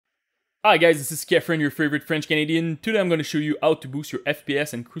Hi guys, this is Kefren, your favorite French Canadian. Today I'm going to show you how to boost your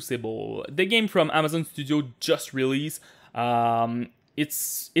FPS in Crucible. The game from Amazon Studio just released.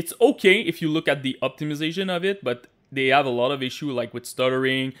 It's okay if you look at the optimization of it, but they have a lot of issue like with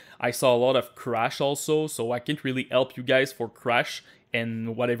stuttering. I saw a lot of crash also, so I can't really help you guys for crash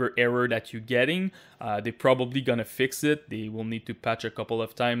and whatever error that you're getting. They're probably gonna fix it. They will need to patch a couple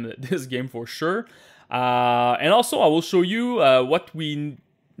of times this game for sure. And also I will show you what we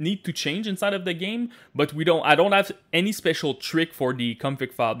need to change inside of the game, but I don't have any special trick for the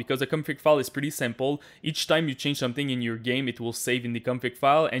config file because the config file is pretty simple. Each time you change something in your game, it will save in the config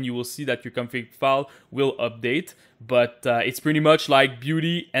file and you will see that your config file will update, but it's pretty much like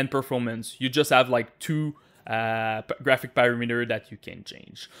beauty and performance. You just have like two graphic parameter that you can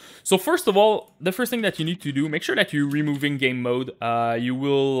change. So first of all, the first thing that you need to do, make sure that you're removing game mode. You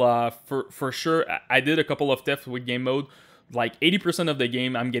will for sure, I did a couple of tests with game mode. Like 80% of the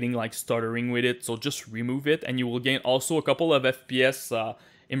game I'm getting like stuttering with it, so just remove it and you will gain also a couple of FPS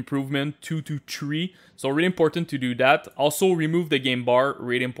improvement, 2 to 3, so really important to do that. Also remove the game bar,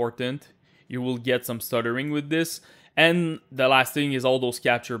 really important. You will get some stuttering with this. And the last thing is all those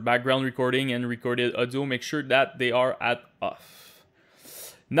capture background recording and recorded audio, make sure that they are at off.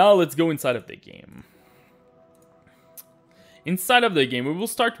 Now let's go inside of the game. Inside of the game, we will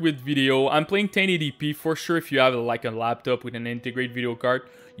start with video. I'm playing 1080p. For sure, if you have like a laptop with an integrated video card,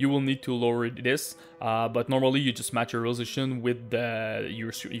 you will need to lower this. But normally, you just match your resolution with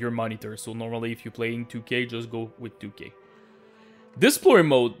your monitor. So normally, if you're playing 2K, just go with 2K. Display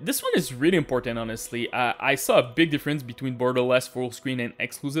mode. This one is really important, honestly. I saw a big difference between borderless full screen and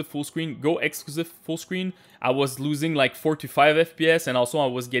exclusive full screen. Go exclusive full screen. I was losing like 4 to 5 FPS, and also I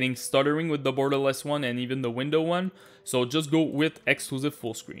was getting stuttering with the borderless one and even the window one. So just go with exclusive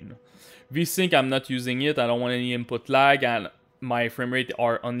full screen. VSync, I'm not using it. I don't want any input lag, and my frame rate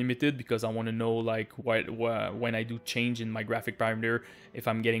are unlimited because I want to know like when I do change in my graphic parameter if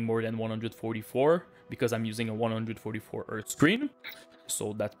I'm getting more than 144 because I'm using a 144 Hz screen.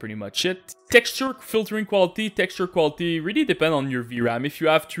 So that's pretty much it. Texture filtering quality. Texture quality really depend on your VRAM. If you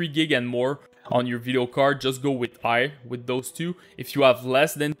have 3 gig and more on your video card, just go with high with those two. If you have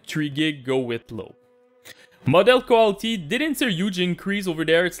less than 3 gig, go with low. Model quality didn't see a huge increase over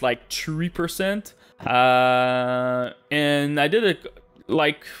there. It's like 3%. And I did it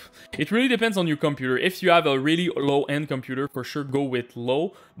like, it really depends on your computer. If you have a really low-end computer, for sure go with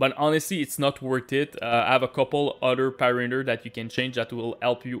low, but honestly it's not worth it. I have a couple other parameters that you can change that will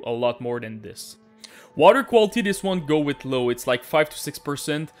help you a lot more than this. Water quality, this one go with low. It's like 5 to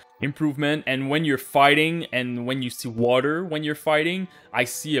 6% improvement, and when you're fighting and when you see water when you're fighting, I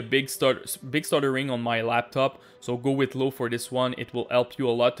see a big stuttering on my laptop, so go with low for this one. It will help you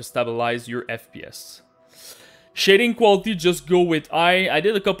a lot to stabilize your FPS. Shading quality, just go with high. I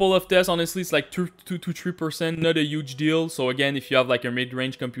did a couple of tests, honestly it's like 2 to 3%, not a huge deal. So again, if you have like a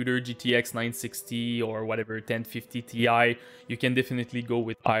mid-range computer, GTX 960 or whatever 1050 Ti, you can definitely go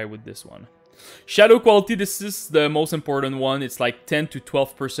with high with this one. Shadow quality, this is the most important one. It's like 10 to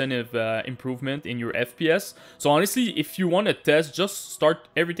 12% of improvement in your FPS. So honestly, if you want to test, just start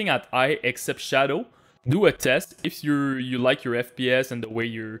everything at high except shadow. Do a test. If you like your FPS and the way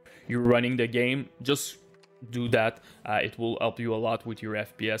you're running the game, just do that. It will help you a lot with your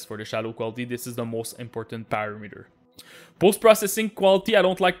FPS for the shadow quality. This is the most important parameter. Post-processing quality, I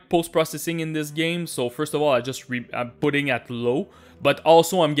don't like post-processing in this game. So first of all, I'm putting at low, but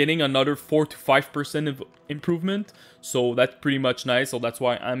also I'm getting another 4 to 5% of improvement. So that's pretty much nice. So that's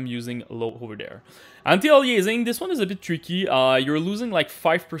why I'm using low over there. Anti-Aliasing, this one is a bit tricky. You're losing like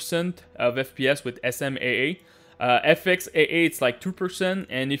 5% of FPS with SMAA. FXAA, it's like 2%.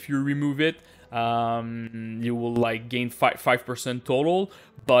 And if you remove it, you will like gain 5% total.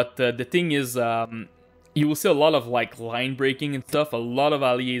 But the thing is, you will see a lot of like line breaking and stuff, a lot of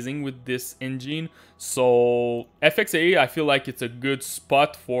aliasing with this engine. So FXAA, I feel like it's a good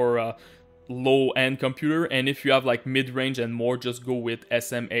spot for a low-end computer. And if you have like mid-range and more, just go with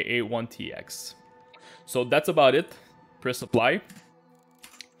SMAA 1TX. So that's about it. Press apply.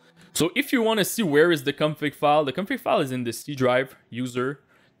 So if you want to see where is the config file is in the C drive, user,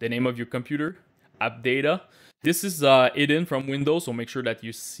 the name of your computer, app data. This is hidden from Windows, so make sure that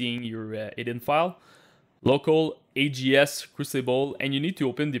you're seeing your hidden file. Local AGS Crucible, and you need to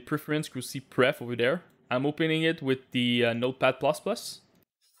open the preference Crucible pref over there. I'm opening it with the Notepad++.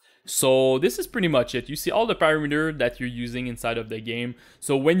 So this is pretty much it. You see all the parameters that you're using inside of the game.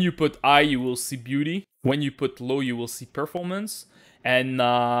 So when you put high, you will see beauty. When you put low, you will see performance. And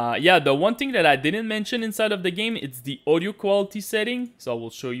yeah, the one thing that I didn't mention inside of the game, it's the audio quality setting. So I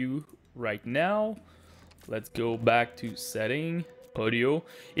will show you right now. Let's go back to setting. audio.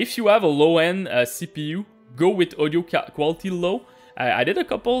 If you have a low-end CPU, go with audio quality low. I did a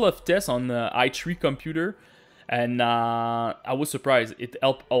couple of tests on i3 computer, and I was surprised. It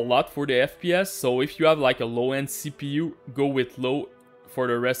helped a lot for the FPS. So if you have like a low-end CPU, go with low. For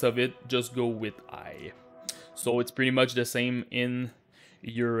the rest of it, just go with high. So it's pretty much the same in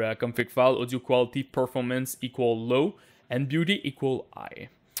your config file. Audio quality performance equal low and beauty equal high.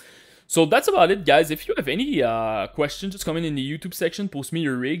 So that's about it, guys. If you have any questions, just comment in the YouTube section. Post me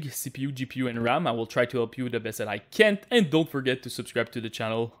your rig, CPU, GPU, and RAM. I will try to help you the best that I can. And don't forget to subscribe to the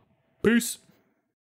channel. Peace!